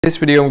In this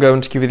video, I'm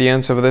going to give you the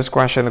answer for this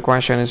question. The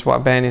question is,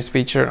 what band is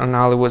featured on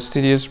Hollywood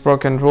Studios'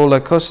 Rock and Roller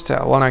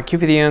Coaster? Well, I'll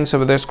give you the answer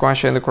for this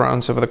question. The correct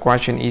answer for the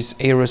question is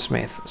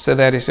Aerosmith. So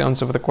that is the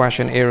answer for the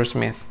question,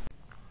 Aerosmith.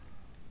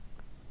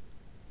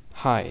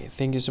 Hi,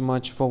 thank you so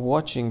much for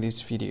watching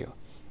this video.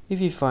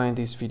 If you find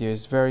this video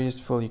is very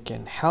useful, you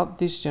can help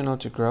this channel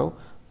to grow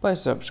by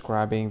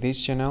subscribing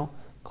this channel.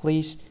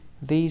 Please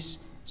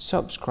this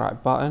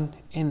subscribe button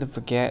and don't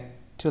forget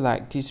to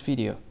like this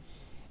video.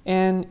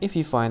 And if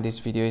you find this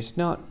video is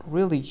not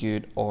really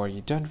good, or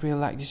you don't really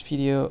like this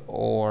video,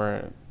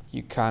 or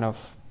you kind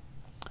of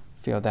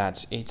feel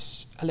that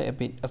it's a little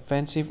bit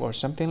offensive or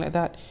something like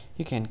that,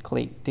 you can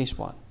click this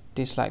one,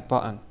 dislike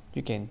button.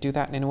 You can do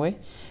that anyway.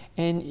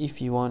 And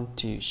if you want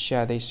to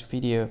share this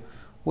video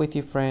with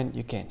your friend,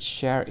 you can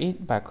share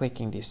it by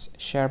clicking this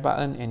share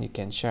button, and you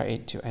can share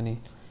it to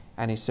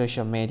any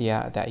social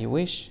media that you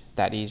wish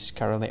that is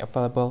currently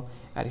available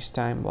at this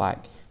time,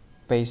 like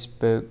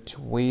Facebook,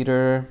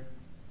 Twitter,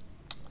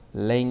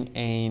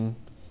 LinkedIn,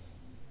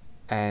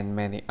 and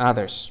many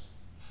others,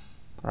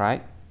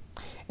 right?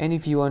 And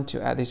if you want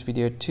to add this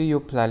video to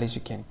your playlist,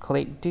 you can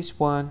click this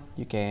one.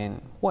 You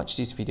can watch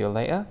this video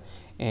later,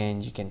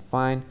 and you can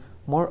find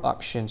more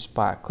options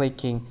by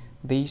clicking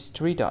these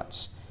three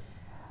dots.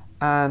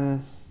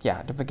 And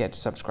yeah, don't forget to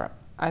subscribe.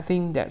 I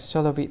think that's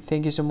all of it.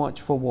 Thank you so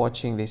much for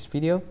watching this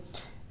video,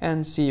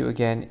 and see you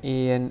again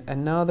in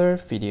another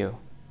video.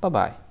 Bye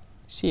bye.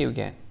 See you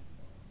again.